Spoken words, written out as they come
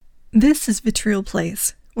This is Vitriol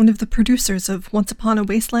Plays, one of the producers of Once Upon a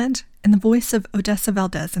Wasteland and the voice of Odessa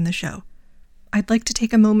Valdez in the show. I'd like to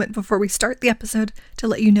take a moment before we start the episode to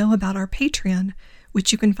let you know about our Patreon,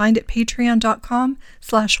 which you can find at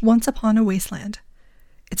patreon.com/onceuponawasteland.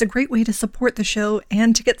 It's a great way to support the show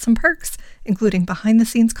and to get some perks, including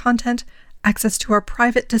behind-the-scenes content, access to our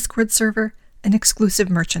private Discord server, and exclusive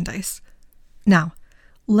merchandise. Now,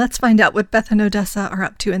 let's find out what Beth and Odessa are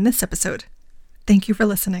up to in this episode. Thank you for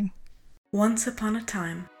listening. Once upon a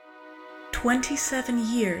time,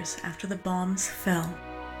 27 years after the bombs fell,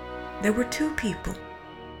 there were two people,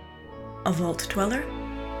 a vault dweller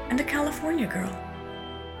and a California girl.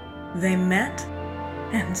 They met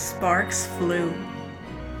and sparks flew.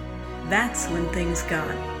 That's when things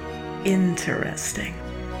got interesting.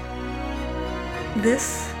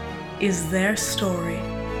 This is their story.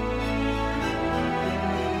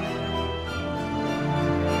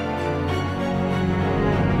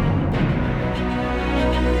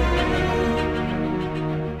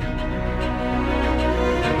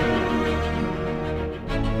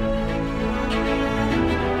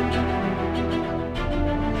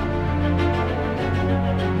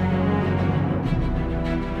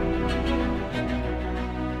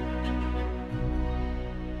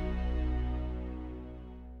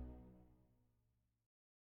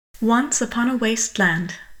 Once Upon a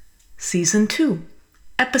Wasteland, Season 2,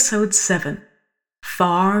 Episode 7,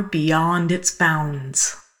 Far Beyond Its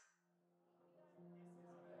Bounds.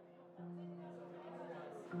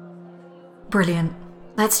 Brilliant.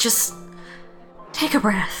 Let's just take a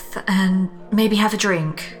breath and maybe have a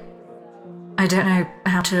drink. I don't know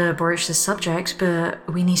how to broach this subject, but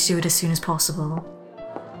we need to do it as soon as possible.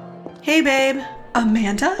 Hey, babe.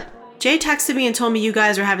 Amanda? Jay texted me and told me you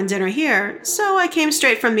guys are having dinner here, so I came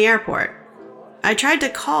straight from the airport. I tried to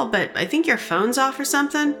call, but I think your phone's off or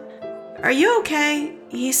something. Are you okay?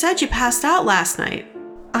 He said you passed out last night.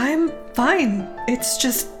 I'm fine.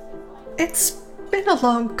 It's been a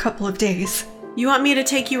long couple of days. You want me to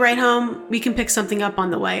take you right home? We can pick something up on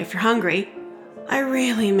the way if you're hungry. I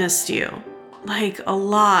really missed you. Like, a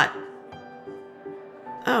lot.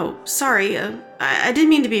 Oh, sorry. I didn't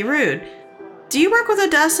mean to be rude. Do you work with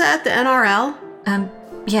Odessa at the NRL?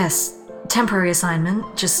 Yes. Temporary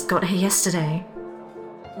assignment. Just got here yesterday.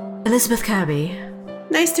 Elizabeth Kirby.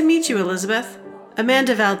 Nice to meet you, Elizabeth.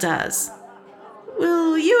 Amanda Valdez.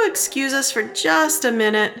 Will you excuse us for just a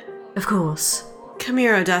minute? Of course. Come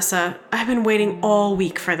here, Odessa. I've been waiting all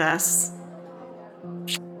week for this.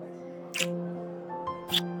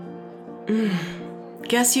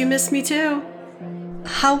 Guess you missed me too.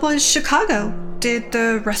 How was Chicago? Did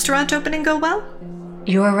the restaurant opening go well?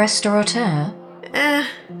 You're a restaurateur?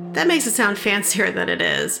 That makes it sound fancier than it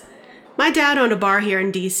is. My dad owned a bar here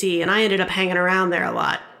in DC, and I ended up hanging around there a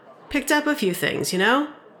lot. Picked up a few things, you know?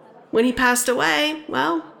 When he passed away,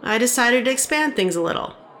 well, I decided to expand things a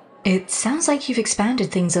little. It sounds like you've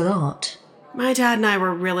expanded things a lot. My dad and I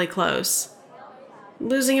were really close.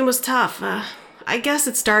 Losing him was tough. I guess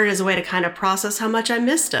it started as a way to kind of process how much I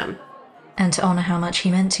missed him. And to honor how much he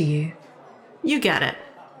meant to you. You get it.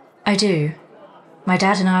 I do. My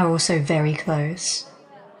dad and I are also very close.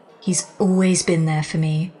 He's always been there for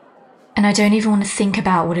me. And I don't even want to think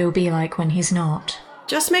about what it'll be like when he's not.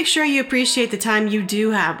 Just make sure you appreciate the time you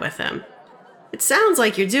do have with him. It sounds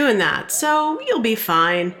like you're doing that, so you'll be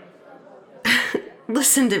fine.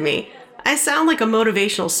 Listen to me. I sound like a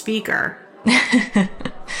motivational speaker.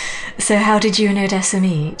 So how did you and Odessa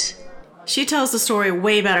meet? She tells the story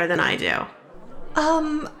way better than I do.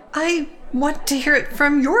 I want to hear it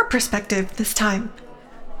from your perspective this time.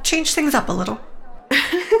 Change things up a little.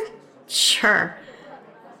 Sure.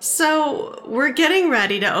 So, we're getting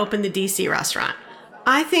ready to open the DC restaurant.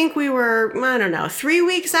 I think we were, 3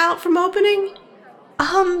 weeks out from opening?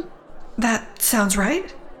 That sounds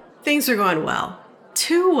right. Things were going well.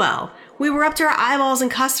 Too well. We were up to our eyeballs in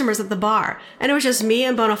customers at the bar, and it was just me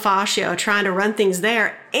and Bonifacio trying to run things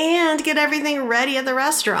there and get everything ready at the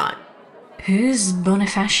restaurant. Who's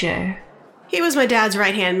Bonifacio? He was my dad's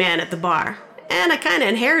right-hand man at the bar, and I kind of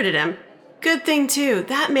inherited him. Good thing, too.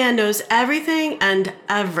 That man knows everything and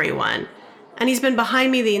everyone. And he's been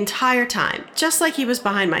behind me the entire time, just like he was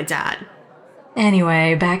behind my dad.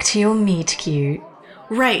 Anyway, back to your meet cute.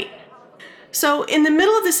 Right. So, in the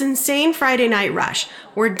middle of this insane Friday night rush,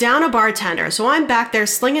 we're down a bartender, so I'm back there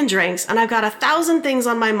slinging drinks, and I've got 1,000 things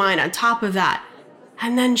on my mind on top of that.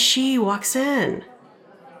 And then she walks in.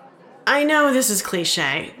 I know this is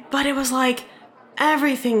cliche, but it was like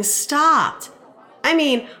everything stopped. I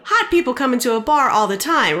mean, hot people come into a bar all the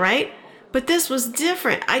time, right? But this was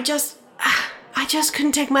different. I just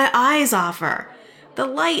couldn't take my eyes off her. The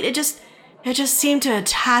light, It just seemed to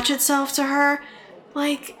attach itself to her,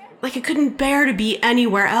 like it couldn't bear to be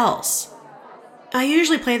anywhere else. I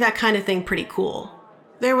usually play that kind of thing pretty cool.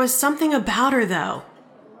 There was something about her, though.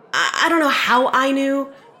 I don't know how I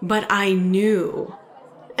knew, but I knew.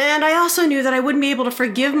 And I also knew that I wouldn't be able to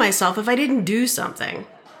forgive myself if I didn't do something.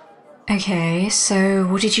 Okay, so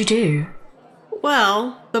what did you do?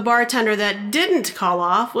 Well, the bartender that didn't call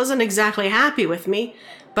off wasn't exactly happy with me,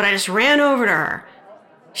 but I just ran over to her.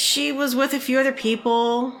 She was with a few other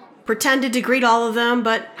people, pretended to greet all of them,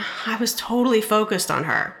 but I was totally focused on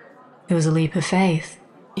her. It was a leap of faith.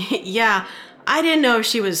 Yeah, I didn't know if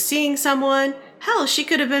she was seeing someone. Hell, she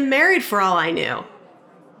could have been married for all I knew.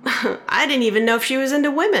 I didn't even know if she was into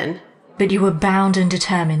women. But you were bound and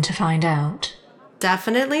determined to find out.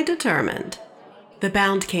 Definitely determined. The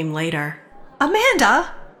bound came later.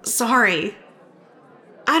 Amanda! Sorry.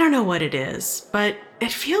 I don't know what it is, but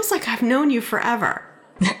it feels like I've known you forever.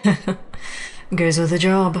 Goes with the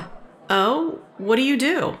job. Oh, what do you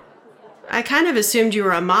do? I kind of assumed you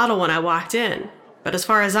were a model when I walked in, but as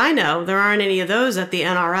far as I know, there aren't any of those at the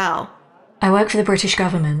NRL. I work for the British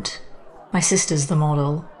government. My sister's the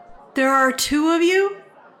model. There are two of you?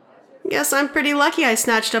 Guess I'm pretty lucky I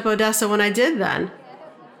snatched up Odessa when I did then.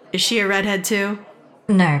 Is she a redhead too?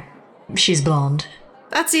 No, she's blonde.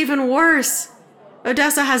 That's even worse.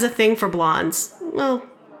 Odessa has a thing for blondes. Well,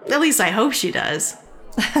 at least I hope she does.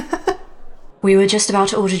 We were just about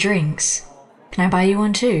to order drinks. Can I buy you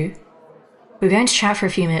one too? We were going to chat for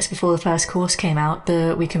a few minutes before the first course came out,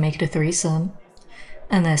 but we can make it a threesome.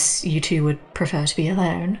 Unless you two would prefer to be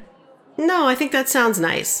alone. No, I think that sounds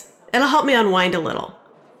nice. It'll help me unwind a little.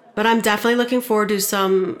 But I'm definitely looking forward to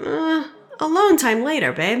some alone time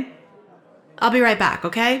later, babe. I'll be right back,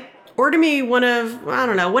 okay? Order me one of, I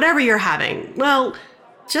don't know, whatever you're having. Well,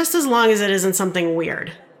 just as long as it isn't something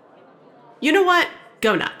weird. You know what?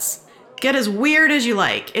 Go nuts. Get as weird as you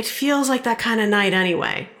like. It feels like that kind of night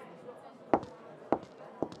anyway.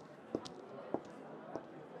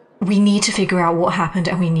 We need to figure out what happened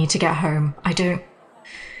and we need to get home.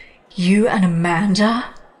 You and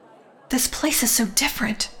Amanda? This place is so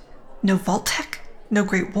different. No Vault-Tec, no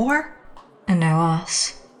Great War. And no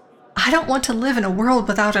us. I don't want to live in a world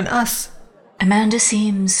without an us. Amanda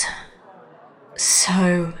seems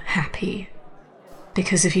so happy.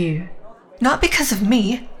 Because of you. Not because of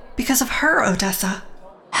me, because of her, Odessa.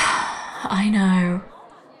 I know.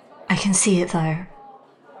 I can see it though.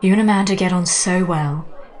 You and Amanda get on so well,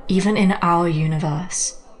 even in our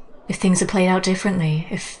universe. If things had played out differently,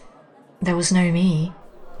 if there was no me.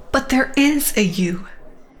 But there is a you,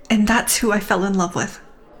 and that's who I fell in love with.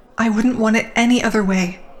 I wouldn't want it any other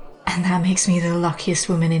way. And that makes me the luckiest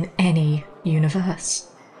woman in any universe.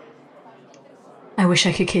 I wish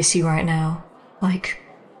I could kiss you right now. Like,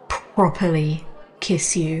 properly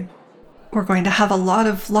kiss you. We're going to have a lot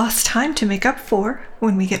of lost time to make up for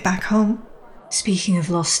when we get back home. Speaking of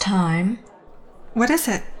lost time... What is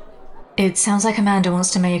it? It sounds like Amanda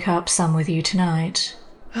wants to make up some with you tonight.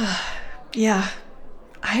 Yeah.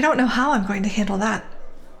 I don't know how I'm going to handle that.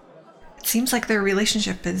 It seems like their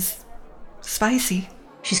relationship is spicy.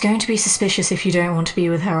 She's going to be suspicious if you don't want to be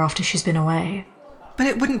with her after she's been away. But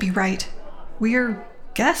it wouldn't be right. We're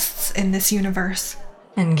guests in this universe.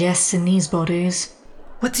 And guests in these bodies.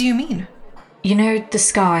 What do you mean? You know the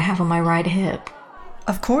scar I have on my right hip?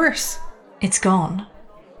 Of course. It's gone.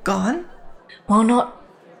 Gone? Well, not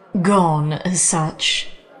gone as such.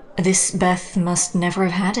 This Beth must never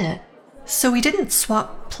have had it. So we didn't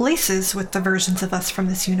swap places with the versions of us from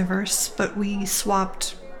this universe, but we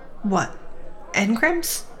swapped... what?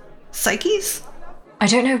 Engrams? Psyches? I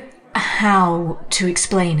don't know how to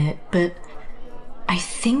explain it, but I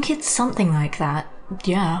think it's something like that,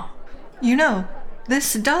 yeah. You know,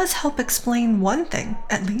 this does help explain one thing,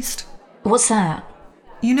 at least. What's that?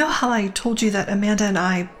 You know how I told you that Amanda and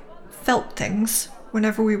I felt things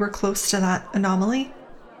whenever we were close to that anomaly?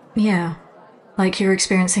 Yeah, like you're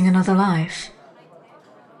experiencing another life.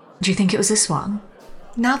 Do you think it was this one?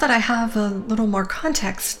 Now that I have a little more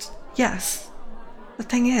context, yes. The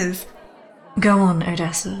thing is... Go on,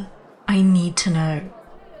 Odessa. I need to know.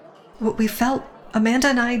 What we felt, Amanda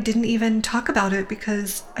and I didn't even talk about it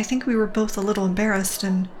because I think we were both a little embarrassed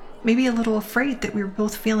and maybe a little afraid that we were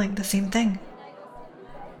both feeling the same thing.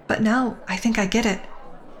 But now I think I get it.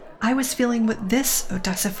 I was feeling what this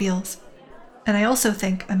Odessa feels. And I also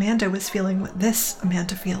think Amanda was feeling what this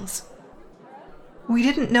Amanda feels. We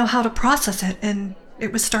didn't know how to process it, and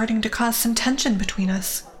it was starting to cause some tension between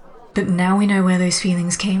us. But now we know where those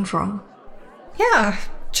feelings came from. Yeah,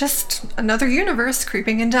 just another universe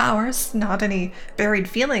creeping into ours. Not any buried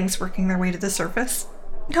feelings working their way to the surface.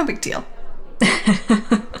 No big deal.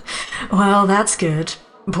 Well, that's good.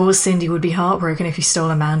 Poor Cindy would be heartbroken if you stole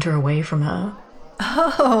Amanda away from her.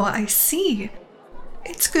 Oh, I see.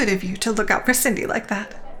 It's good of you to look out for Cindy like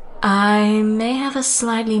that. I may have a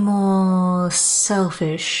slightly more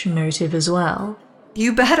selfish motive as well.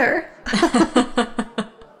 You better.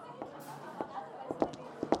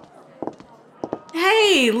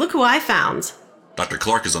 Hey, look who I found. Dr.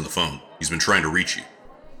 Clark is on the phone. He's been trying to reach you.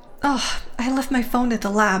 Oh, I left my phone at the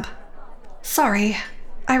lab. Sorry,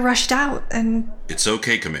 I rushed out and... It's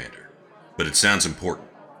okay, Commander, but it sounds important.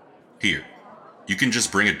 Here, you can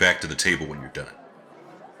just bring it back to the table when you're done.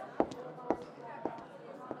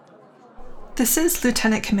 This is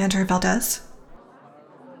Lieutenant Commander Valdez.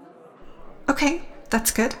 Okay,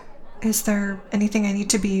 that's good. Is there anything I need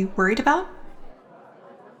to be worried about?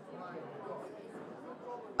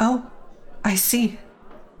 Oh, I see.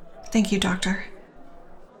 Thank you, Doctor.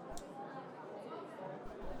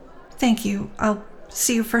 Thank you. I'll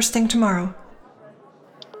see you first thing tomorrow.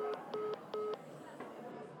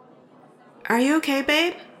 Are you okay,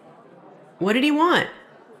 babe? What did he want?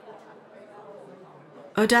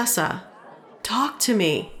 Odessa, talk to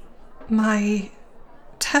me. My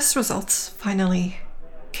test results finally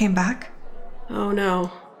came back. Oh no.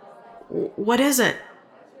 What is it?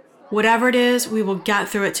 Whatever it is, we will get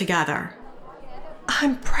through it together.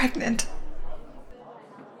 I'm pregnant.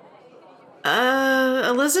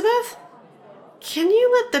 Elizabeth? Can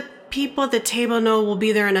you let the people at the table know we'll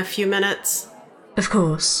be there in a few minutes? Of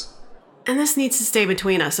course. And this needs to stay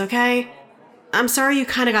between us, okay? I'm sorry you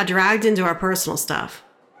kind of got dragged into our personal stuff.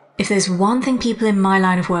 If there's one thing people in my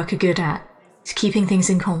line of work are good at, it's keeping things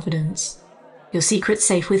in confidence. Your secret's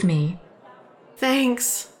safe with me.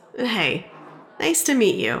 Thanks. Hey, nice to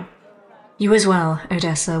meet you. You as well,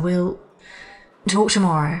 Odessa. We'll talk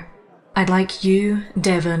tomorrow. I'd like you,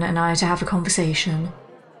 Devon, and I to have a conversation.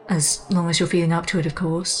 As long as you're feeling up to it, of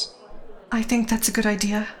course. I think that's a good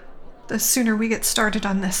idea. The sooner we get started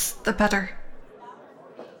on this, the better.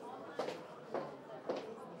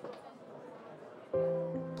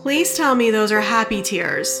 Please tell me those are happy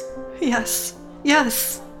tears. Yes.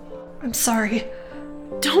 I'm sorry.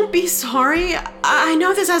 Don't be sorry. I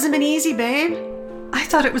know this hasn't been easy, babe. I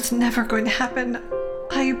thought it was never going to happen.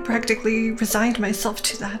 I practically resigned myself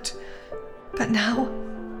to that. But now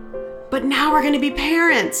we're going to be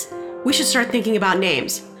parents. We should start thinking about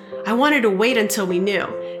names. I wanted to wait until we knew.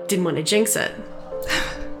 Didn't want to jinx it.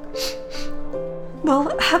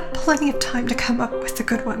 We'll have plenty of time to come up with a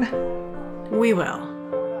good one. We will.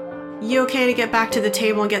 You okay to get back to the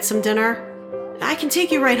table and get some dinner? I can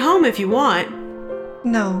take you right home if you want.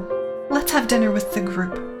 No, let's have dinner with the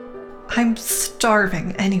group. I'm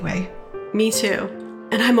starving anyway. Me too.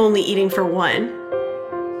 And I'm only eating for one.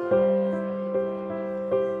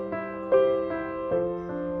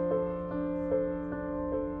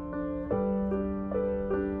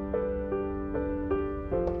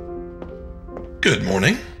 Good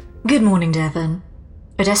morning. Good morning, Devon.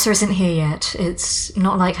 Odessa isn't here yet. It's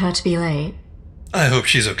not like her to be late. I hope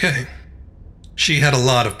she's okay. She had a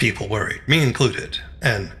lot of people worried, me included,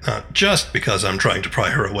 and not just because I'm trying to pry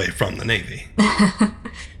her away from the Navy.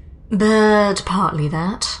 But partly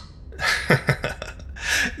that.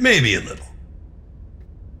 Maybe a little.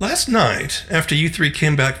 Last night, after you three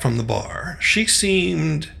came back from the bar, she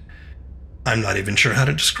seemed... I'm not even sure how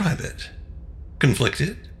to describe it.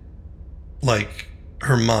 Conflicted? Like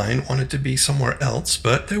her mind wanted to be somewhere else,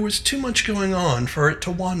 but there was too much going on for it to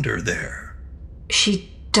wander there.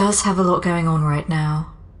 She does have a lot going on right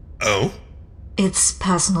now. Oh? It's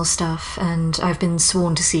personal stuff, and I've been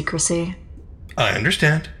sworn to secrecy. I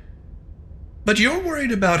understand. But you're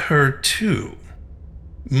worried about her too.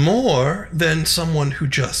 More than someone who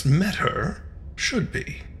just met her should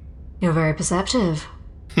be. You're very perceptive.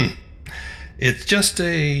 It's just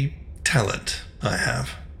a talent I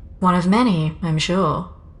have. One of many, I'm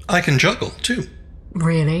sure. I can juggle, too.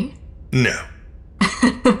 Really? No.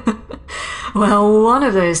 Well, one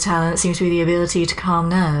of those talents seems to be the ability to calm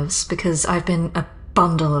nerves, because I've been a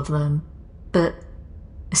bundle of them. But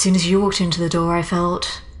as soon as you walked into the door, I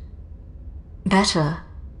felt... better.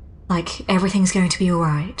 Like everything's going to be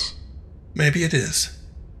alright. Maybe it is.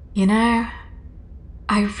 You know,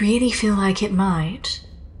 I really feel like it might.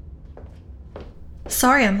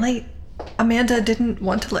 Sorry I'm late. Amanda didn't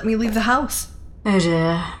want to let me leave the house. Oh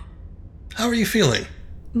dear. How are you feeling?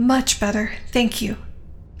 Much better, thank you.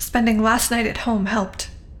 Spending last night at home helped.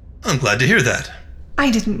 I'm glad to hear that.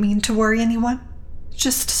 I didn't mean to worry anyone.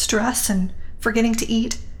 Just stress and forgetting to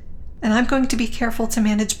eat. And I'm going to be careful to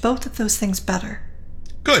manage both of those things better.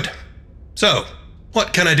 Good. So,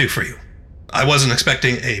 what can I do for you? I wasn't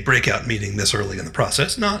expecting a breakout meeting this early in the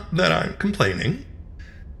process, not that I'm complaining.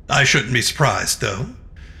 I shouldn't be surprised, though.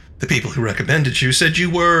 The people who recommended you said you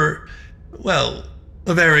were, well,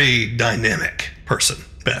 a very dynamic person,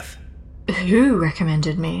 Beth. Who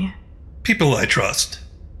recommended me? People I trust.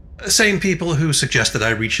 Same people who suggested I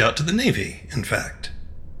reach out to the Navy, in fact.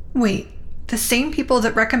 Wait, the same people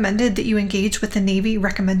that recommended that you engage with the Navy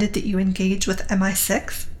recommended that you engage with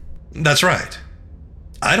MI6? That's right.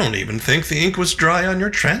 I don't even think the ink was dry on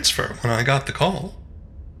your transfer when I got the call.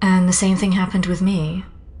 And the same thing happened with me.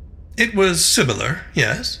 It was similar,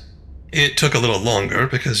 yes. It took a little longer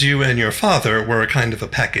because you and your father were a kind of a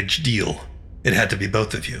package deal. It had to be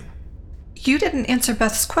both of you. You didn't answer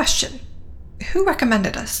Beth's question. Who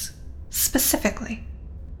recommended us, specifically?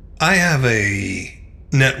 I have a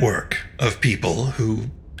network of people who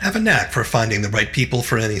have a knack for finding the right people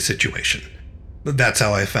for any situation. That's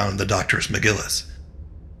how I found the Doctors McGillis.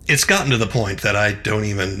 It's gotten to the point that I don't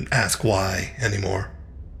even ask why anymore.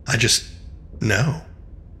 I just know.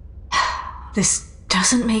 This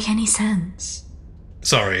doesn't make any sense.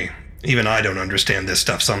 Sorry, even I don't understand this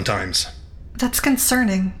stuff sometimes. That's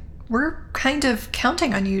concerning. We're kind of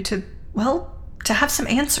counting on you to have some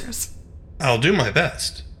answers. I'll do my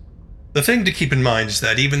best. The thing to keep in mind is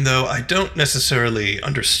that even though I don't necessarily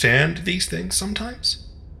understand these things sometimes,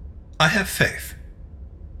 I have faith.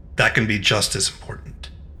 That can be just as important.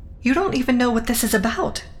 You don't even know what this is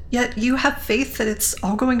about, yet you have faith that it's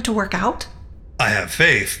all going to work out? I have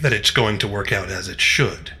faith that it's going to work out as it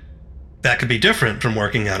should. That could be different from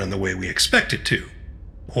working out in the way we expect it to,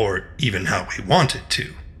 or even how we want it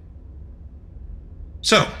to.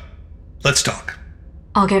 So, let's talk.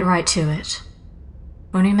 I'll get right to it.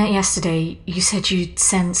 When we met yesterday, you said you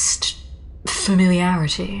sensed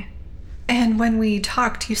familiarity. And when we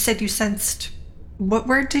talked, you said you sensed... What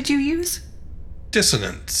word did you use?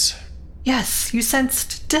 Dissonance. Yes, you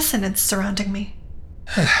sensed dissonance surrounding me.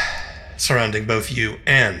 Surrounding both you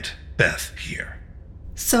and Beth here.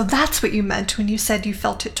 So that's what you meant when you said you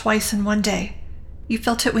felt it twice in one day. You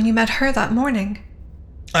felt it when you met her that morning.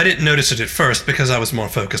 I didn't notice it at first because I was more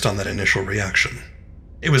focused on that initial reaction.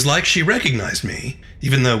 It was like she recognized me,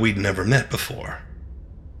 even though we'd never met before.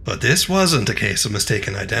 But this wasn't a case of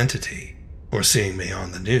mistaken identity, or seeing me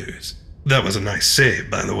on the news. That was a nice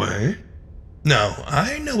save, by the way. No,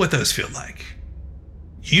 I know what those feel like.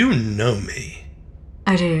 You know me.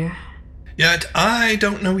 I do. Yet I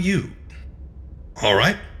don't know you. All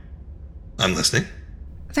right. I'm listening.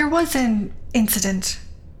 There was an incident.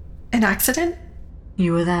 An accident?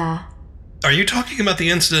 You were there. Are you talking about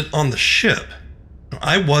the incident on the ship?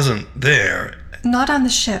 I wasn't there. Not on the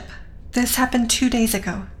ship. This happened 2 days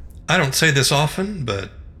ago. I don't say this often,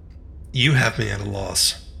 but you have me at a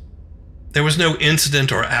loss. There was no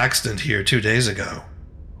incident or accident here 2 days ago.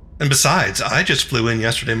 And besides, I just flew in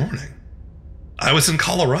yesterday morning. I was in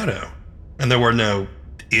Colorado, and there were no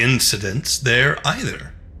incidents there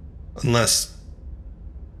either. Unless...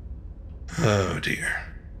 Oh dear.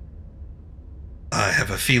 I have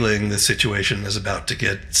a feeling the situation is about to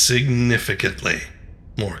get significantly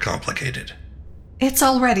more complicated. It's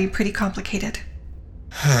already pretty complicated.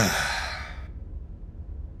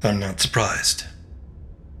 I'm not surprised.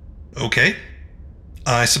 Okay.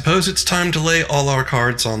 I suppose it's time to lay all our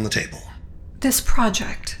cards on the table. This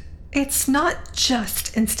project, it's not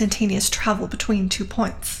just instantaneous travel between 2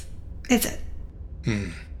 points, is it?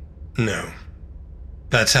 No.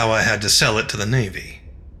 That's how I had to sell it to the Navy.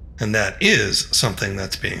 And that is something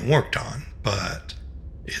that's being worked on, but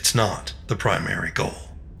it's not the primary goal.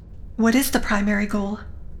 What is the primary goal?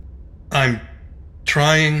 I'm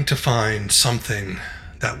trying to find something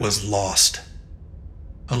that was lost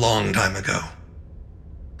a long time ago.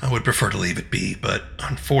 I would prefer to leave it be, but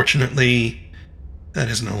unfortunately, that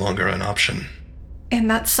is no longer an option. And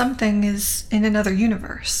that something is in another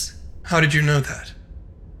universe. How did you know that?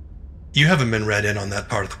 You haven't been read in on that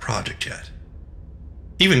part of the project yet.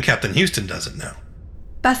 Even Captain Houston doesn't know.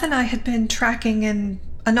 Beth and I had been tracking an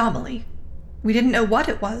anomaly. We didn't know what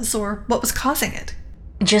it was or what was causing it.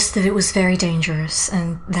 Just that it was very dangerous,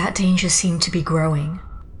 and that danger seemed to be growing.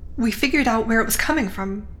 We figured out where it was coming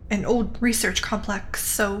from, an old research complex,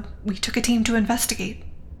 so we took a team to investigate.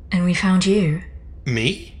 And we found you.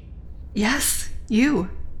 Me? Yes,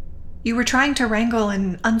 you. You were trying to wrangle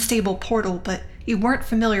an unstable portal, but you weren't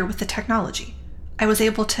familiar with the technology. I was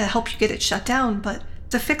able to help you get it shut down, but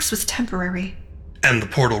the fix was temporary. And the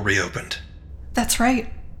portal reopened. That's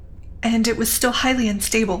right. And it was still highly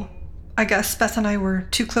unstable. I guess Beth and I were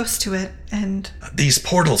too close to it, and... These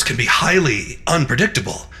portals can be highly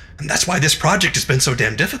unpredictable, and that's why this project has been so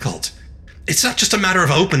damn difficult. It's not just a matter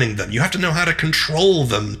of opening them, you have to know how to control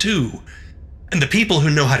them, too. And the people who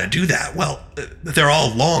know how to do that, well, they're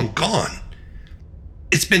all long gone.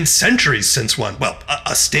 It's been centuries since one, well,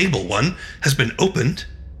 a stable one, has been opened.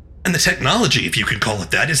 And the technology, if you can call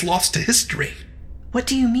it that, is lost to history. What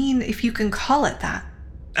do you mean, if you can call it that?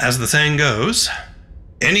 As the saying goes,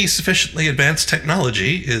 any sufficiently advanced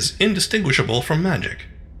technology is indistinguishable from magic.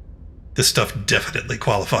 This stuff definitely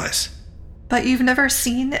qualifies. But you've never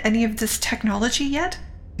seen any of this technology yet?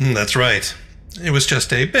 That's right. It was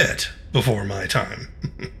just a bit before my time.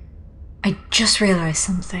 I just realized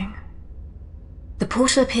something. The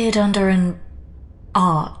portal appeared under an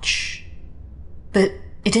arch, but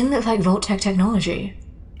it didn't look like Vault-Tec technology.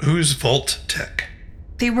 Who's Vault-Tec?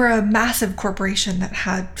 They were a massive corporation that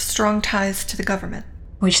had strong ties to the government.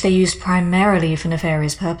 Which they used primarily for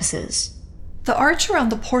nefarious purposes. The arch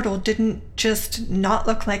around the portal didn't just not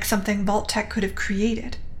look like something Vault-Tec could have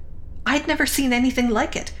created. I'd never seen anything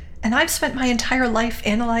like it, and I've spent my entire life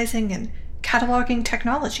analyzing and cataloging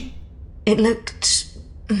technology. It looked...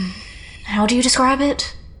 how do you describe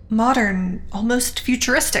it? Modern, almost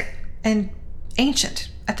futuristic, and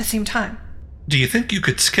ancient at the same time. Do you think you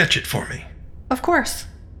could sketch it for me? Of course.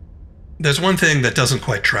 There's one thing that doesn't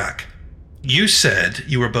quite track. You said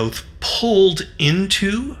you were both pulled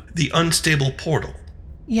into the unstable portal.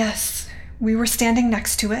 Yes, we were standing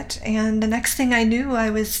next to it, and the next thing I knew, I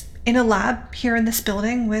was in a lab here in this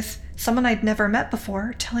building with someone I'd never met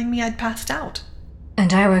before telling me I'd passed out.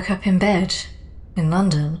 And I woke up in bed, in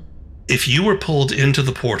London. If you were pulled into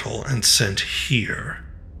the portal and sent here,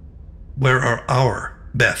 where are our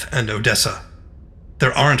Beth and Odessa?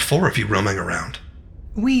 There aren't 4 of you roaming around.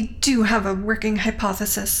 We do have a working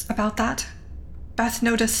hypothesis about that. Beth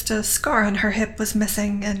noticed a scar on her hip was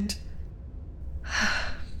missing,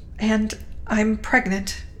 and I'm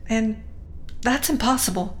pregnant, and that's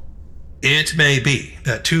impossible. It may be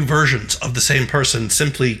that 2 versions of the same person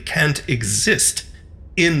simply can't exist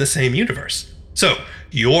in the same universe. So,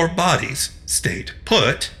 your bodies stayed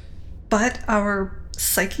put. But our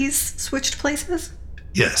psyches switched places?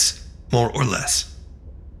 Yes, more or less.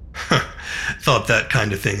 Thought that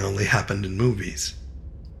kind of thing only happened in movies.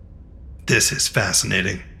 This is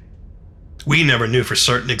fascinating. We never knew for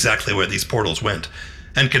certain exactly where these portals went,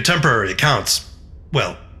 and contemporary accounts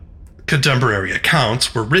were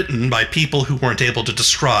written by people who weren't able to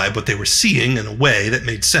describe what they were seeing in a way that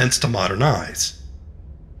made sense to modern eyes.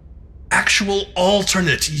 Actual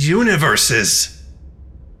alternate universes!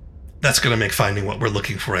 That's going to make finding what we're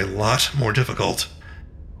looking for a lot more difficult.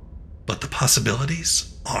 But the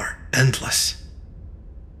possibilities are endless.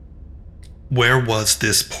 Where was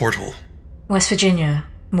this portal? West Virginia,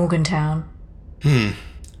 Morgantown.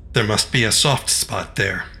 There must be a soft spot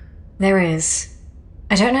there. There is.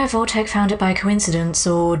 I don't know if Vault-Tec found it by coincidence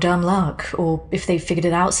or dumb luck, or if they figured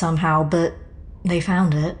it out somehow, but they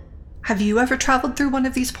found it. Have you ever traveled through one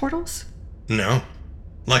of these portals? No.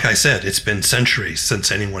 Like I said, it's been centuries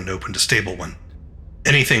since anyone opened a stable one.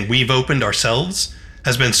 Anything we've opened ourselves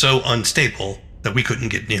has been so unstable that we couldn't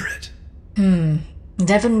get near it.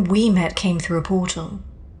 Devon we met came through a portal.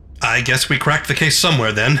 I guess we cracked the case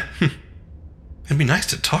somewhere then. It'd be nice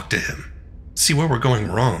to talk to him, see where we're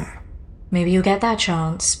going wrong. Maybe you'll get that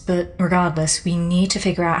chance, but regardless, we need to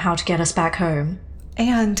figure out how to get us back home.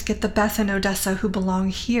 And get the Beth and Odessa who belong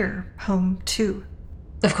here home too.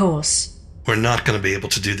 Of course. We're not going to be able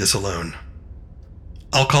to do this alone.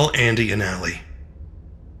 I'll call Andy and Allie.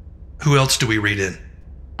 Who else do we read in?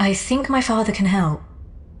 I think my father can help.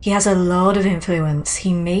 He has a lot of influence.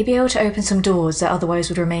 He may be able to open some doors that otherwise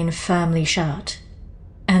would remain firmly shut.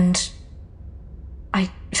 And I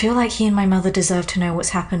feel like he and my mother deserve to know what's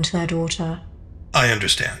happened to their daughter. I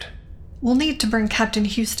understand. We'll need to bring Captain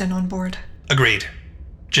Houston on board. Agreed.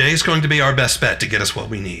 Jay's going to be our best bet to get us what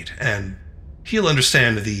we need, and he'll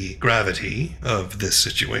understand the gravity of this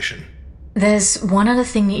situation. There's one other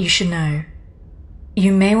thing that you should know.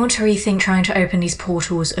 You may want to rethink trying to open these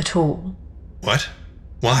portals at all. What?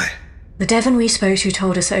 Why? The Devon we spoke to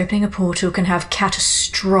told us that opening a portal can have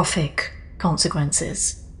catastrophic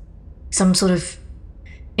consequences. Some sort of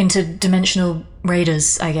interdimensional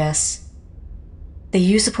raiders, I guess. They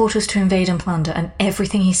use the portals to invade and plunder, and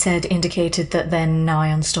everything he said indicated that they're nigh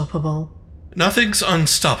unstoppable. Nothing's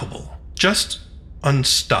unstoppable, just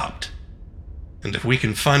unstopped. And if we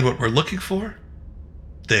can find what we're looking for,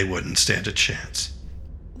 they wouldn't stand a chance.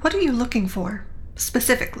 What are you looking for,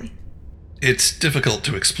 specifically? It's difficult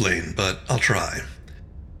to explain, but I'll try.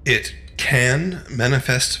 It can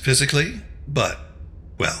manifest physically, but,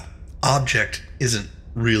 well, object isn't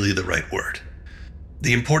really the right word.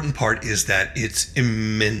 The important part is that it's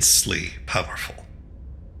immensely powerful.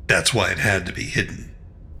 That's why it had to be hidden.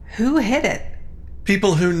 Who hid it?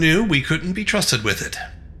 People who knew we couldn't be trusted with it.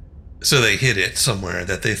 So they hid it somewhere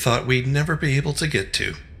that they thought we'd never be able to get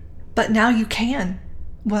to. But now you can.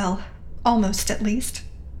 Well, almost at least.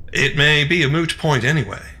 It may be a moot point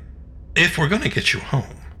anyway. If we're going to get you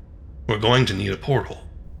home, we're going to need a portal.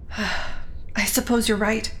 I suppose you're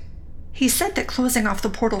right. He said that closing off the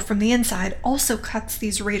portal from the inside also cuts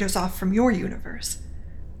these raiders off from your universe.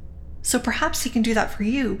 So perhaps he can do that for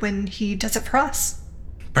you when he does it for us.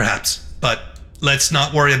 Perhaps, but let's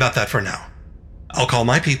not worry about that for now. I'll call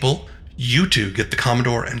my people. You two get the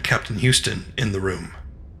Commodore and Captain Houston in the room.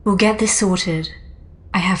 We'll get this sorted.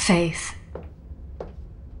 I have faith.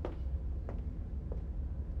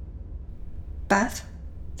 Beth,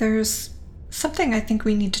 there's something I think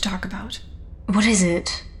we need to talk about. What is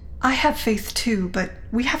it? I have faith too, but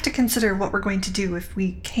we have to consider what we're going to do if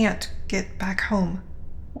we can't get back home.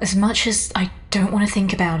 As much as I don't want to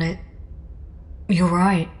think about it, you're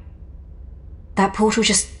right. That portal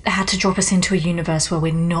just had to drop us into a universe where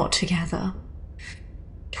we're not together.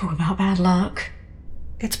 Talk about bad luck.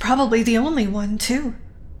 It's probably the only one, too.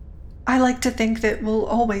 I like to think that we'll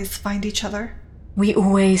always find each other. We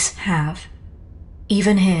always have.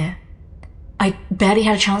 Even here. I barely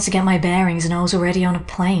had a chance to get my bearings and I was already on a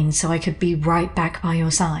plane so I could be right back by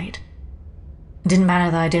your side. It didn't matter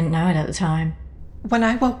that I didn't know it at the time. When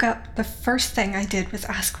I woke up, the first thing I did was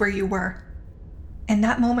ask where you were. In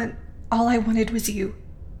that moment, all I wanted was you.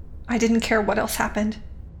 I didn't care what else happened.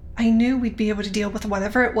 I knew we'd be able to deal with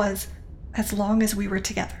whatever it was as long as we were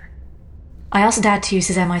together. I asked Dad to use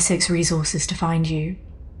his MI6 resources to find you.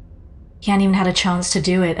 He hadn't even had a chance to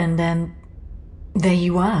do it, and then there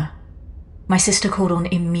you were. My sister called on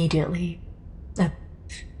immediately.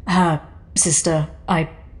 Her sister. I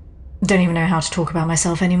don't even know how to talk about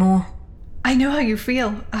myself anymore. I know how you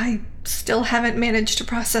feel. I still haven't managed to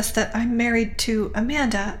process that I'm married to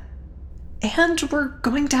Amanda, and we're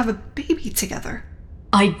going to have a baby together.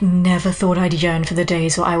 I never thought I'd yearn for the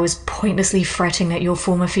days where I was pointlessly fretting that your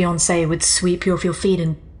former fiancé would sweep you off your feet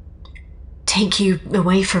and take you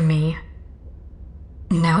away from me.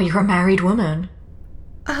 Now you're a married woman.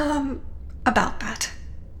 About that.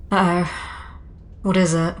 What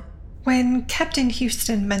is it? When Captain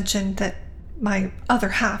Houston mentioned that my other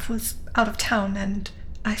half was out of town and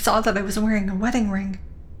I saw that I was wearing a wedding ring.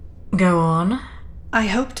 Go on. I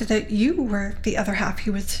hoped that you were the other half he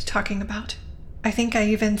was talking about. I think I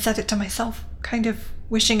even said it to myself, kind of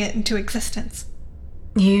wishing it into existence.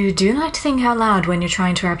 You do like to think out loud when you're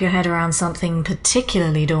trying to wrap your head around something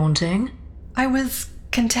particularly daunting. I was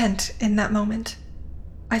content in that moment.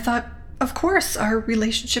 I thought, of course, our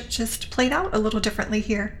relationship just played out a little differently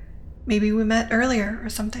here. Maybe we met earlier or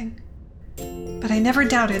something. But I never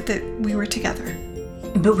doubted that we were together.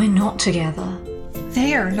 But we're not together.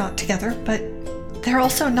 They are not together, but they're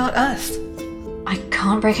also not us. I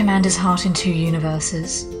can't break Amanda's heart in two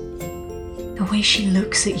universes. The way she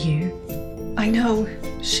looks at you. I know.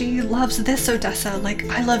 She loves this Odessa like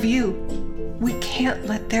I love you. We can't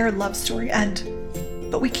let their love story end.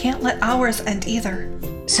 But we can't let ours end either.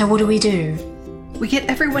 So what do? We get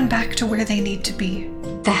everyone back to where they need to be.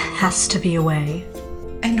 There has to be a way.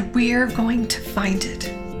 And we're going to find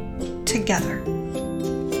it. Together.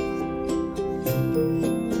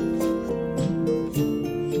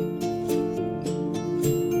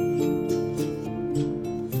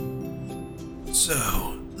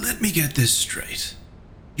 So, let me get this straight.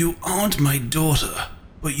 You aren't my daughter,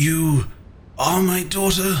 but you are my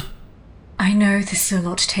daughter? I know this is a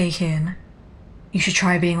lot to take in. You should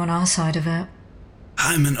try being on our side of it.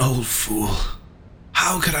 I'm an old fool.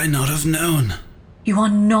 How could I not have known? You are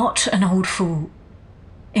not an old fool.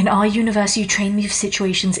 In our universe, you trained me for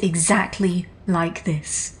situations exactly like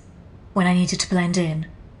this, when I needed to blend in.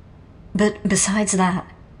 But besides that,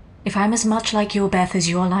 if I'm as much like your Beth as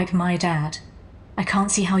you're like my dad, I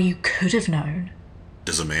can't see how you could have known.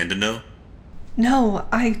 Does Amanda know? No,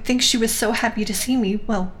 I think she was so happy to see me,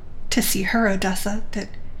 well, to see her, Odessa, that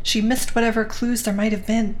she missed whatever clues there might have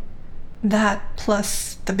been. That,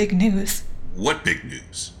 plus the big news. What big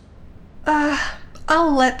news?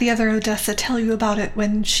 I'll let the other Odessa tell you about it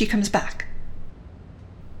when she comes back.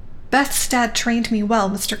 Beth's dad trained me well,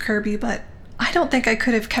 Mr. Kirby, but I don't think I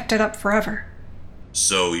could have kept it up forever.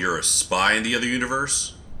 So you're a spy in the other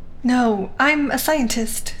universe? No, I'm a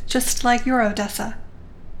scientist, just like your Odessa.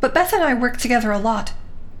 But Beth and I work together a lot.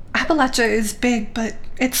 Appalachia is big, but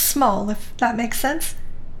it's small, if that makes sense.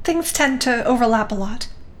 Things tend to overlap a lot.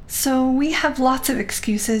 So we have lots of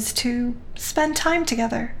excuses to spend time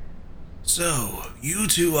together. So, you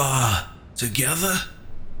two are together?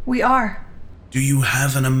 We are. Do you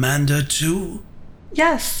have an Amanda too?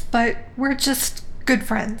 Yes, but we're just good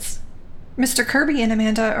friends. Mr. Kirby and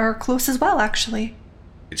Amanda are close as well, actually.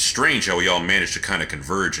 It's strange how we all managed to kind of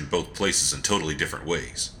converge in both places in totally different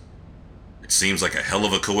ways. It seems like a hell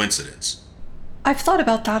of a coincidence. I've thought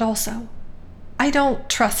about that also. I don't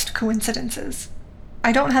trust coincidences.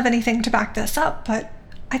 I don't have anything to back this up, but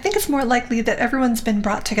I think it's more likely that everyone's been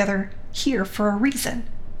brought together here for a reason.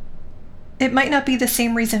 It might not be the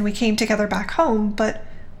same reason we came together back home, but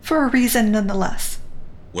for a reason nonetheless.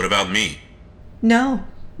 What about me? No,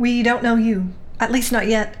 we don't know you. At least not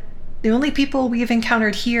yet. The only people we've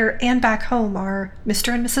encountered here and back home are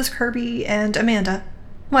Mr. and Mrs. Kirby and Amanda.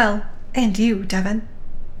 Well, and you, Devin.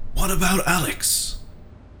 What about Alex?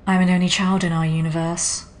 I'm an only child in our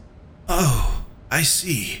universe. Oh, I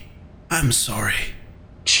see. I'm sorry.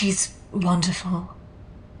 She's wonderful.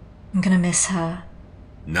 I'm gonna miss her.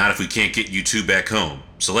 Not if we can't get you two back home,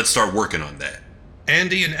 so let's start working on that.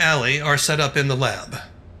 Andy and Allie are set up in the lab.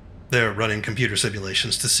 They're running computer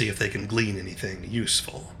simulations to see if they can glean anything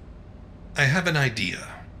useful. I have an idea.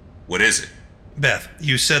 What is it? Beth,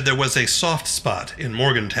 you said there was a soft spot in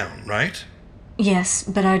Morgantown, right? Yes,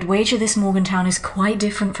 but I'd wager this Morgantown is quite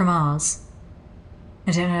different from ours.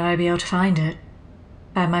 I don't know if I'd be able to find it.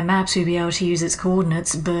 If I had my maps, we'd be able to use its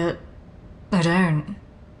coordinates, but I don't.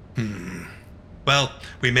 Well,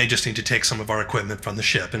 we may just need to take some of our equipment from the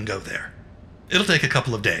ship and go there. It'll take a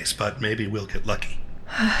couple of days, but maybe we'll get lucky.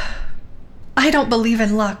 I don't believe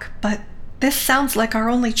in luck, but this sounds like our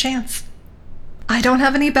only chance. I don't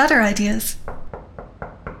have any better ideas.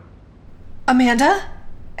 Amanda?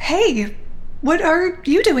 Hey, what are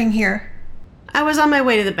you doing here? I was on my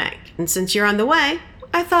way to the bank, and since you're on the way,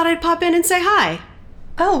 I thought I'd pop in and say hi.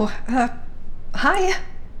 Oh, hi.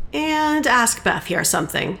 And ask Beth here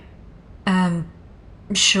something.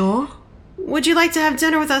 Sure? Would you like to have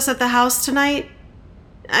dinner with us at the house tonight?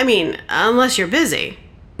 I mean, unless you're busy.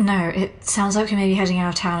 No, it sounds like we may be heading out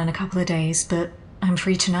of town in a couple of days, but I'm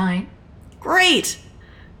free tonight. Great!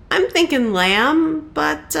 I'm thinking lamb,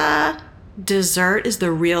 but, dessert is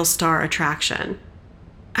the real star attraction.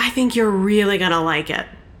 I think you're really gonna like it.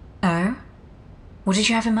 Oh? What did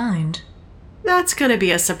you have in mind? That's gonna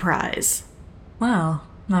be a surprise. Well,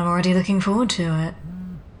 I'm already looking forward to it.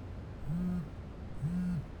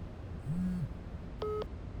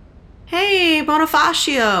 Hey,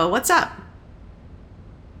 Bonifacio, what's up?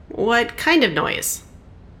 What kind of noise?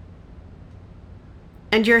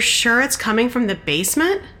 And you're sure it's coming from the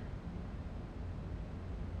basement?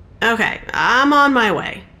 Okay, I'm on my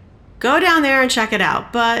way. Go down there and check it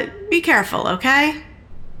out, but be careful, okay?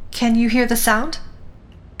 Can you hear the sound?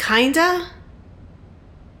 Kinda?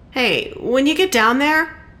 Hey, when you get down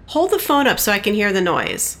there, hold the phone up so I can hear the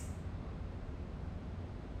noise.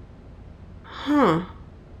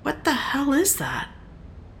 What the hell is that?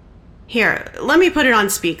 Here, let me put it on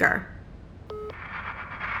speaker.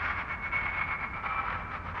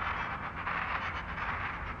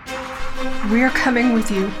 We're coming with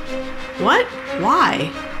you. What?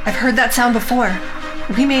 Why? I've heard that sound before.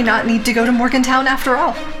 We may not need to go to Morgantown after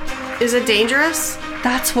all. Is it dangerous?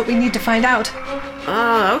 That's what we need to find out.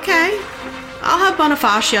 Okay. I'll have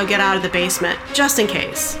Bonifacio get out of the basement, just in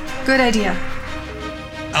case. Good idea.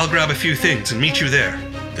 I'll grab a few things and meet you there.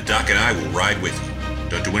 The doc and I will ride with you.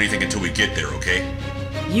 Don't do anything until we get there, okay?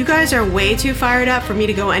 You guys are way too fired up for me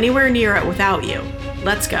to go anywhere near it without you.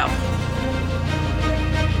 Let's go.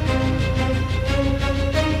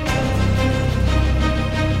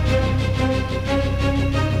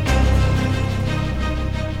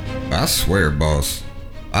 I swear, boss,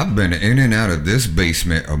 I've been in and out of this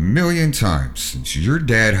basement a million times since your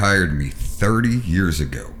dad hired me 30 years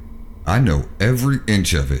ago. I know every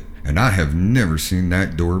inch of it, and I have never seen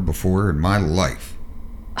that door before in my life.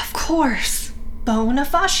 Of course.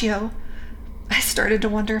 Bonifacio. I started to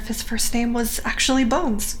wonder if his first name was actually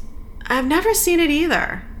Bones. I've never seen it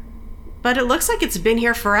either. But it looks like it's been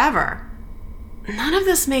here forever. None of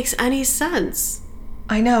this makes any sense.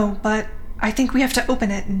 I know, but I think we have to open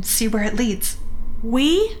it and see where it leads.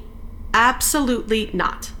 We? Absolutely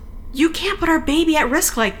not. You can't put our baby at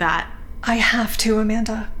risk like that. I have to,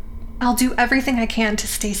 Amanda. I'll do everything I can to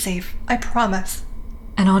stay safe. I promise.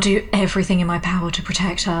 And I'll do everything in my power to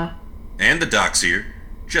protect her. And the doc's here,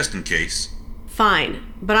 just in case.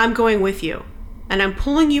 Fine, but I'm going with you. And I'm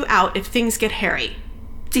pulling you out if things get hairy.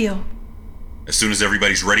 Deal. As soon as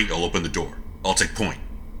everybody's ready, I'll open the door. I'll take point.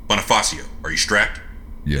 Bonifacio, are you strapped?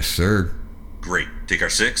 Yes, sir. Great. Take our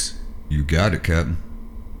 6. You got it, Captain.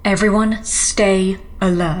 Everyone, stay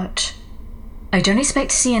alert. I don't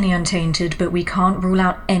expect to see any untainted, but we can't rule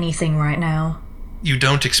out anything right now. You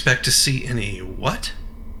don't expect to see any what?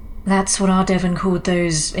 That's what our Devon called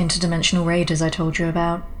those interdimensional raiders I told you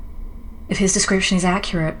about. If his description is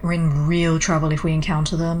accurate, we're in real trouble if we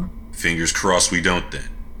encounter them. Fingers crossed we don't then.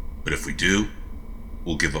 But if we do,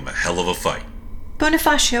 we'll give them a hell of a fight.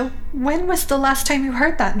 Bonifacio, when was the last time you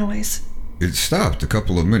heard that noise? It stopped a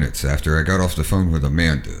couple of minutes after I got off the phone with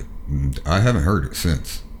Amanda, and I haven't heard it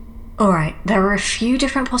since. Alright, there are a few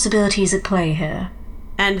different possibilities at play here.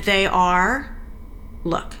 And they are...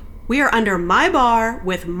 Look, we are under my bar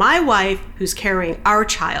with my wife who's carrying our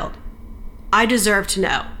child. I deserve to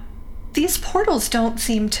know. These portals don't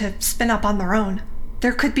seem to spin up on their own.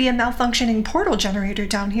 There could be a malfunctioning portal generator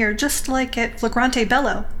down here, just like at Flagrante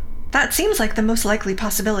Bello. That seems like the most likely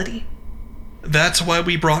possibility. That's why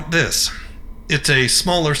we brought this. It's a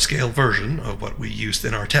smaller scale version of what we used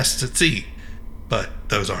in our tests at sea. But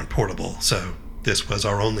those aren't portable, so this was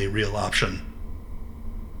our only real option.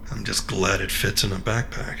 I'm just glad it fits in a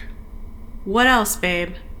backpack. What else,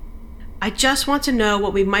 babe? I just want to know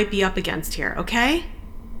what we might be up against here, okay?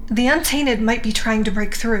 The Untainted might be trying to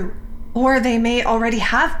break through, or they may already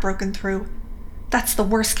have broken through. That's the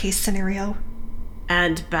worst case scenario.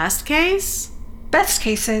 And best case? Best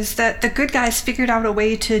case is that the good guys figured out a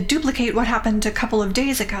way to duplicate what happened a couple of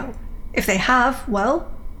days ago. If they have,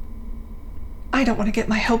 well, I don't want to get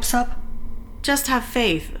my hopes up. Just have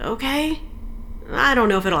faith, okay? I don't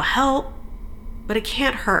know if it'll help, but it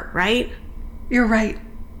can't hurt, right? You're right.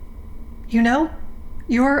 You know,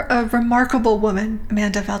 you're a remarkable woman,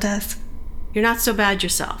 Amanda Valdez. You're not so bad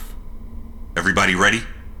yourself. Everybody ready?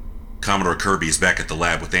 Commodore Kirby is back at the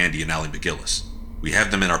lab with Andy and Allie McGillis. We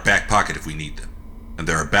have them in our back pocket if we need them. And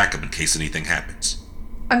they're a backup in case anything happens.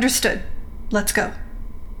 Understood. Let's go.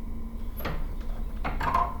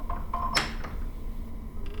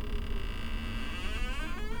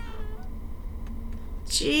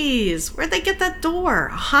 Jeez, where'd they get that door?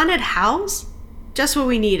 A haunted house? Just what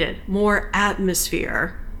we needed. More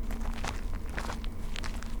atmosphere.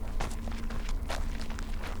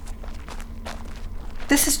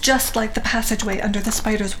 This is just like the passageway under the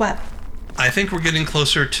spider's web. I think we're getting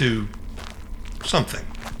closer to something.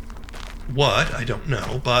 What, I don't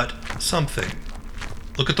know, but something.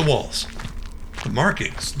 Look at the walls. The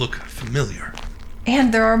markings look familiar.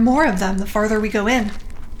 And there are more of them the farther we go in.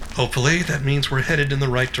 Hopefully, that means we're headed in the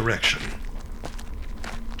right direction.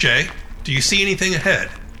 Jay, do you see anything ahead?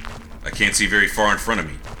 I can't see very far in front of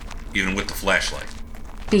me, even with the flashlight.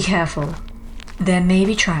 Be careful. There may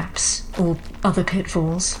be traps, or other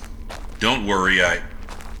pitfalls. Don't worry,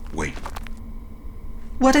 Wait,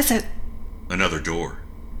 What is it? another door.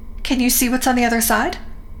 Can you see what's on the other side?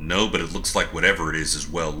 No, but it looks like whatever it is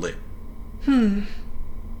well lit.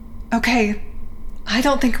 Okay. I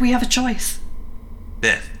don't think we have a choice.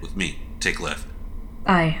 Beth, with me. Take left.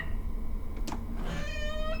 Aye.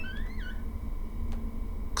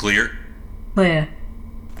 Clear? Clear.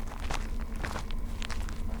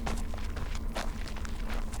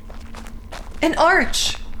 An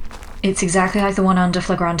arch! It's exactly like the one under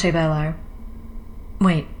Flagrante Bello.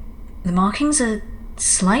 Wait, the markings are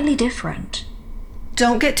slightly different.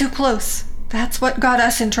 Don't get too close. That's what got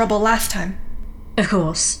us in trouble last time. Of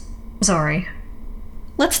course. Sorry.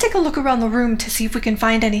 Let's take a look around the room to see if we can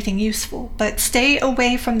find anything useful, but stay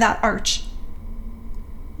away from that arch.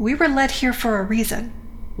 We were led here for a reason.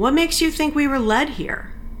 What makes you think we were led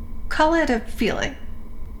here? Call it a feeling.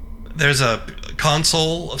 There's a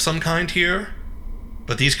console of some kind here,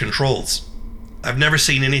 but these controls, I've never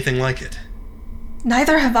seen anything like it.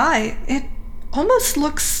 Neither have I. It almost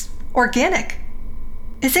looks organic.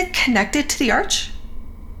 Is it connected to the arch?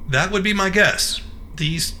 That would be my guess.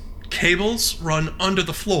 These cables run under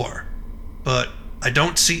the floor, but I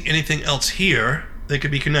don't see anything else here they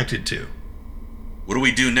could be connected to. What do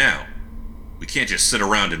we do now? We can't just sit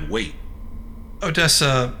around and wait.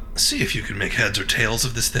 Odessa, see if you can make heads or tails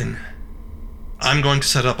of this thing. I'm going to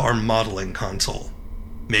set up our modeling console.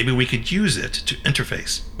 Maybe we could use it to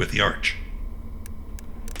interface with the arch.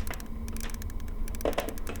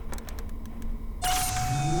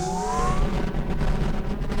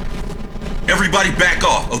 Everybody back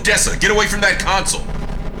off! Odessa, get away from that console!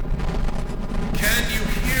 Can you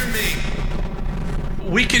hear me?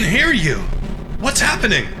 We can hear you! What's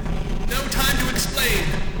happening? No time to explain.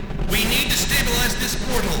 We need to stabilize this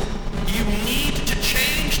portal. You need to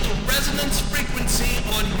change the resonance frequency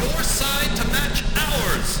on your side to match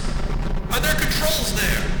ours. Are there controls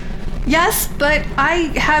there? Yes, but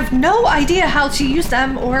I have no idea how to use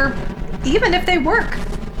them or even if they work.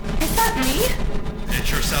 Is that me? It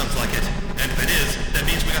sure sounds like it. And if it is, that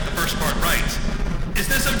means we got the first part right. Is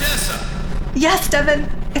this Odessa? Yes, Devin.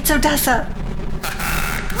 It's Odessa.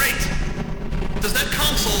 Haha, great. Does that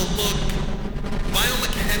console look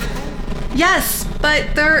biomechanical? Yes,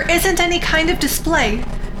 but there isn't any kind of display.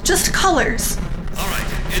 Just colors. Alright,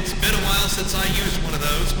 it's been a while since since I used one of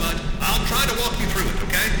those, but I'll try to walk you through it,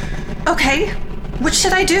 okay? Okay. What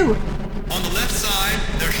should I do? On the left side,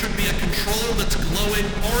 there should be a control that's glowing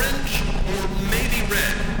orange or maybe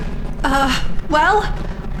red.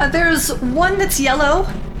 There's one that's yellow.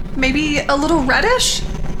 Maybe a little reddish?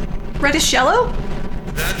 Reddish yellow?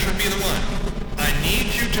 That should be the one. I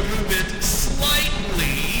need you to move it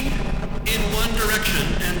slightly in one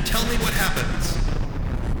direction and tell me what happens.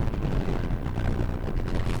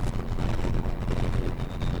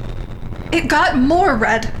 It got more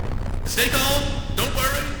red. Stay calm, don't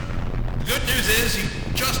worry. The good news is you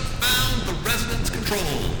just found the resonance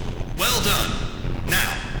control. Well done.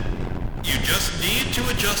 Now, you just need to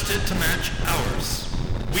adjust it to match ours.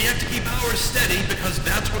 We have to keep ours steady because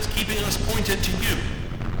that's what's keeping us pointed to you.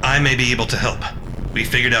 I may be able to help. We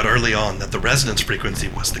figured out early on that the resonance frequency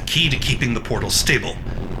was the key to keeping the portal stable.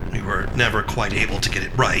 We were never quite able to get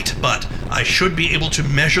it right, but I should be able to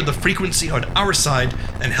measure the frequency on our side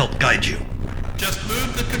and help guide you. Just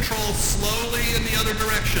move the control slowly in the other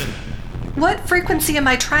direction. What frequency am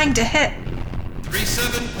I trying to hit?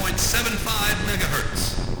 37.75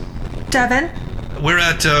 megahertz. Devin? We're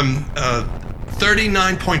at,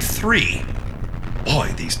 39.3.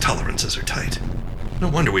 Boy, these tolerances are tight. No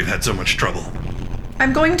wonder we've had so much trouble.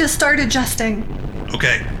 I'm going to start adjusting.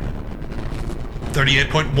 Okay.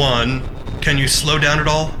 38.1. Can you slow down at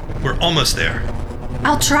all? We're almost there.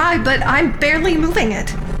 I'll try, but I'm barely moving it.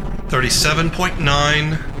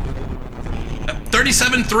 37.9.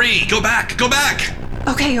 37.3. Go back. Go back.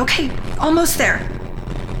 Okay. Almost there.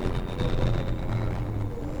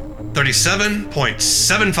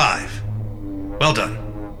 37.75. Well done.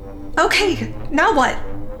 Okay, now what?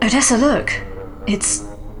 Odessa, look. It's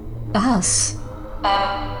us.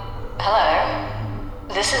 Hello?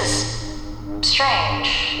 This is strange.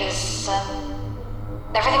 Is,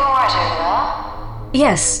 everything alright over there?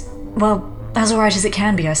 Yes. Well, as alright as it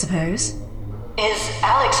can be, I suppose. Is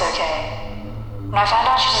Alex okay? When I found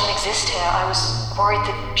out she doesn't exist here, I was worried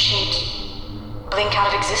that she'd blink out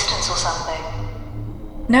of existence or something.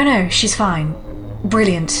 No, she's fine.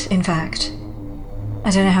 Brilliant, in fact. I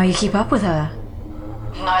don't know how you keep up with her.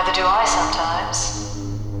 Neither do I sometimes.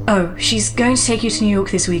 Oh, she's going to take you to New York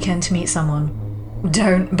this weekend to meet someone.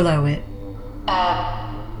 Don't blow it.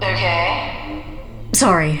 Okay.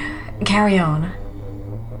 Sorry. Carry on.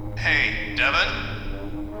 Hey, Devin?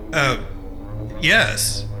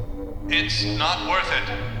 Yes. It's not worth it.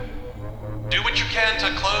 Do what you can to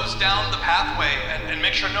close down the pathway and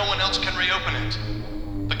make sure no one else can reopen it.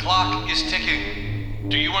 The clock is ticking.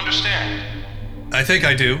 Do you understand? I think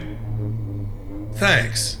I do.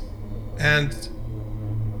 Thanks. And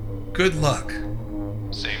good luck.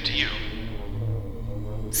 Same to you.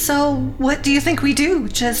 So, what do you think we do?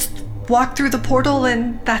 Just walk through the portal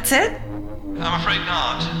and that's it? I'm afraid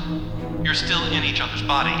not. You're still in each other's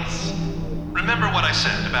bodies. Remember what I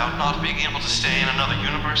said about not being able to stay in another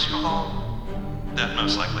universe for long? That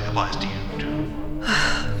most likely applies to you, too.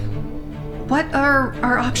 What are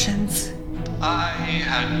our options? I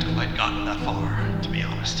hadn't quite gotten that far, to be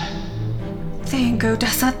honest. Think,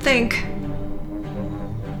 Odessa, think.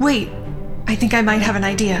 Wait, I think I might have an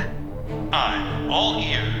idea. I'm all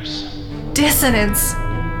ears. Dissonance.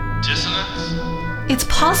 Dissonance? It's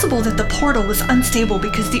possible that the portal was unstable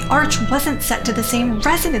because the arch wasn't set to the same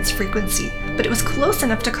resonance frequency, but it was close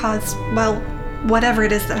enough to cause, well, whatever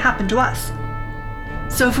it is that happened to us.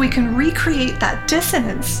 So if we can recreate that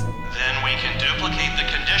dissonance... Then we can duplicate the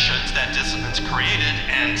conditions that dissonance created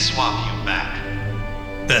and swap you back.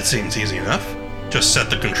 That seems easy enough. Just set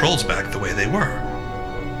the controls back the way they were.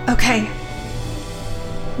 Okay.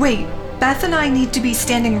 Wait, Beth and I need to be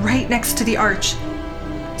standing right next to the arch.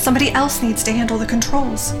 Somebody else needs to handle the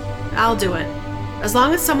controls. I'll do it. As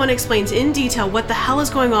long as someone explains in detail what the hell is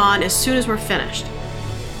going on as soon as we're finished.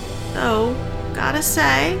 Though, gotta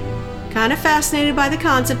say, kind of fascinated by the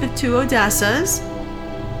concept of two Odessas.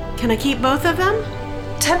 Can I keep both of them?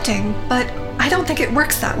 Tempting, but I don't think it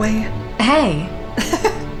works that way. Hey!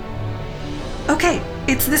 Okay,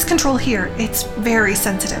 it's this control here. It's very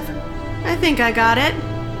sensitive. I think I got it.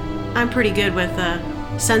 I'm pretty good with,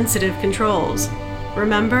 sensitive controls.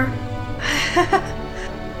 Remember?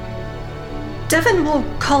 Devin will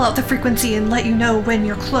call out the frequency and let you know when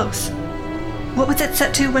you're close. What was it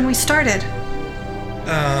set to when we started?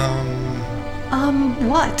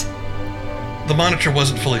 What? The monitor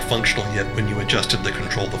wasn't fully functional yet when you adjusted the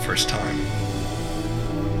control the first time.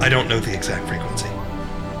 I don't know the exact frequency.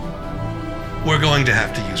 We're going to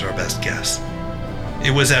have to use our best guess.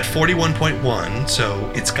 It was at 41.1,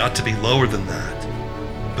 so it's got to be lower than that.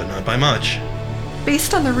 But not by much.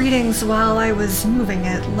 Based on the readings while I was moving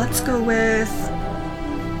it, let's go with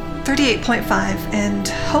 38.5, and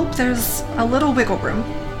hope there's a little wiggle room.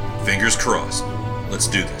 Fingers crossed. Let's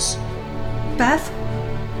do this. Beth,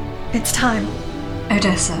 it's time.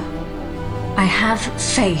 Odessa, I have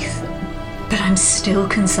faith, but I'm still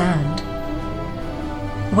concerned.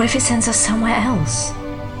 What if it sends us somewhere else?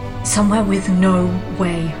 Somewhere with no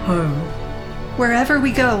way home? Wherever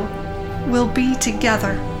we go, we'll be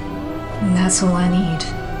together. That's all I need.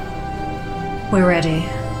 We're ready.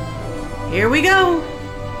 Here we go.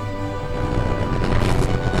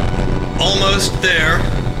 Almost there.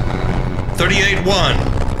 38-1.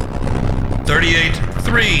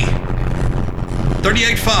 38-3.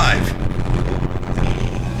 38-5.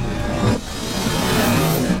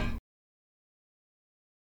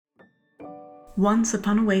 Once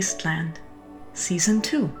Upon a Wasteland, Season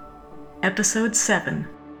 2, Episode 7,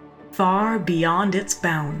 Far Beyond Its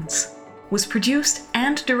Bounds, was produced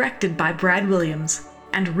and directed by Brad Williams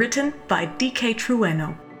and written by D.K.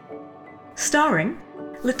 Trueno. Starring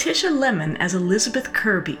Letitia Lemon as Elizabeth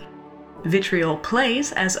Kirby, Vitriol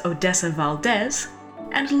Plays as Odessa Valdez,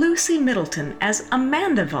 and Lucy Middleton as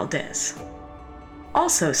Amanda Valdez.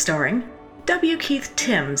 Also starring W. Keith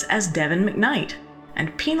Timms as Devin McKnight,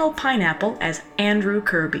 and Penal Pineapple as Andrew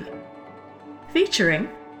Kirby. Featuring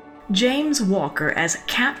James Walker as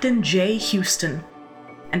Captain J. Houston,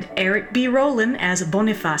 and Eric B. Rowland as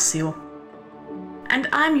Bonifacio. And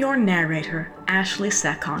I'm your narrator, Ashley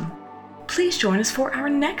Sekon. Please join us for our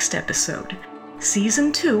next episode,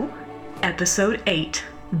 Season 2, Episode 8,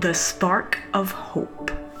 The Spark of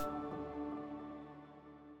Hope.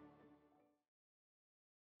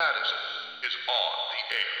 Madison is on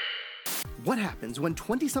the air. What happens when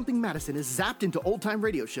 20-something Madison is zapped into old-time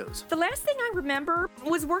radio shows? The last thing I remember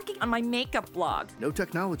was working on my makeup blog. No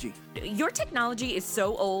technology. Your technology is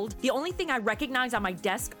so old, the only thing I recognize on my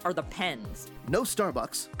desk are the pens. No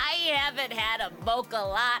Starbucks. I haven't had a mocha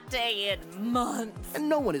latte in months. And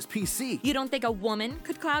no one is PC. You don't think a woman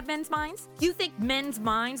could cloud men's minds? You think men's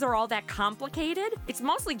minds are all that complicated? It's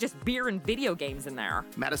mostly just beer and video games in there.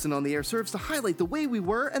 Madison on the Air serves to highlight the way we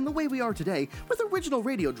were and the way we are today, with original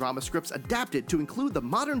radio drama scripts adapted to include the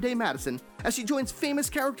modern-day Madison as she joins famous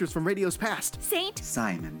characters from radio's past. Saint?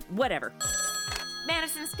 Simon. Whatever.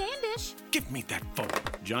 Madison Standish. Give me that phone.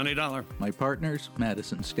 Johnny Dollar. My partner's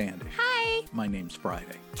Madison Standish. Hi. My name's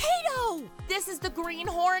Friday. Kato! This is the Green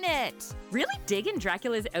Hornet. Really digging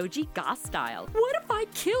Dracula's OG goth style. What if I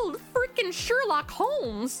killed frickin' Sherlock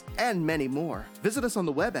Holmes? And many more. Visit us on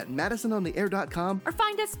the web at madisonontheair.com or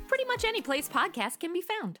find us pretty much any place podcasts can be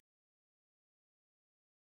found.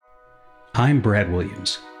 I'm Brad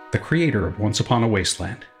Williams, the creator of Once Upon a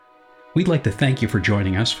Wasteland. We'd like to thank you for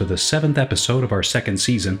joining us for the 7th episode of our 2nd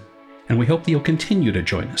season, and we hope that you'll continue to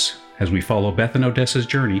join us as we follow Beth and Odessa's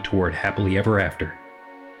journey toward happily ever after.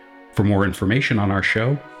 For more information on our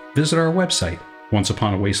show, visit our website,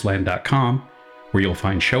 onceuponawasteland.com, where you'll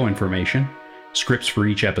find show information, scripts for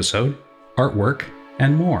each episode, artwork,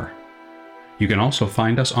 and more. You can also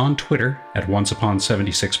find us on Twitter at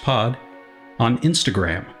OnceUpon76Pod, on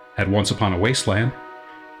Instagram at OnceUponaWasteland,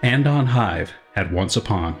 and on Hive at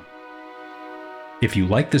OnceUpon. If you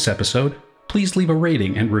like this episode, please leave a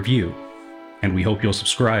rating and review, and we hope you'll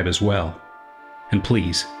subscribe as well. And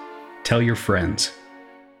please, tell your friends.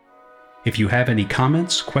 If you have any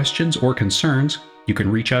comments, questions, or concerns, you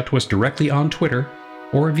can reach out to us directly on Twitter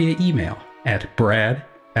or via email at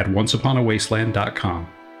brad@onceuponawasteland.com.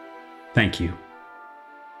 Thank you.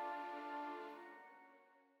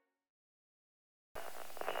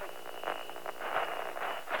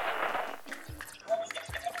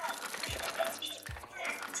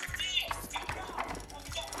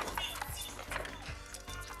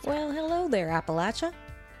 Well, hello there, Appalachia.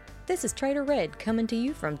 This is Trader Red coming to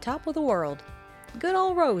you from top of the world. Good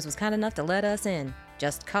old Rose was kind enough to let us in.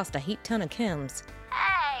 Just cost a heap ton of chems.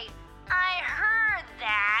 Hey, I heard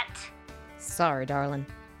that. Sorry, darling.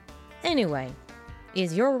 Anyway,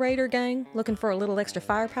 is your raider gang looking for a little extra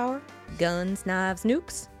firepower? Guns, knives,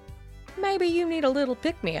 nukes? Maybe you need a little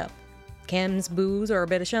pick-me-up. Chems, booze, or a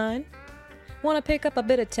bit of shine? Want to pick up a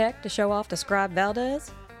bit of tech to show off to Scribe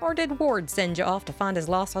Valdez? Or did Ward send you off to find his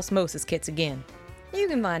lost osmosis kits again? You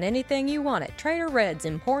can find anything you want at Trader Red's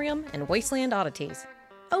Emporium and Wasteland Oddities.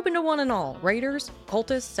 Open to one and all, raiders,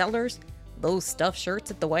 cultists, sellers, those stuffed shirts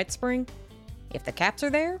at the Wet Spring. If the caps are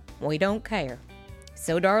there, we don't care.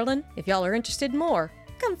 So darling, if y'all are interested in more,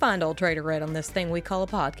 come find old Trader Red on this thing we call a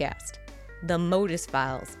podcast. The Modus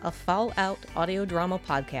Files, a Fallout audio drama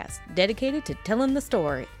podcast dedicated to telling the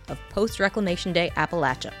story of post-Reclamation Day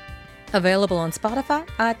Appalachia. Available on Spotify,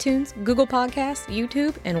 iTunes, Google Podcasts,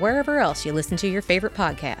 YouTube, and wherever else you listen to your favorite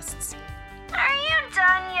podcasts. Are you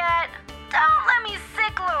done yet? Don't let me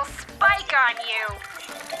sick little on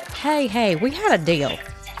you. Hey, we had a deal.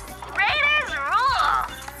 Raiders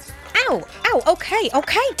rule. Ow, okay,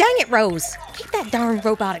 dang it, Rose. Keep that darn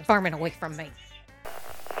robotic varmint away from me.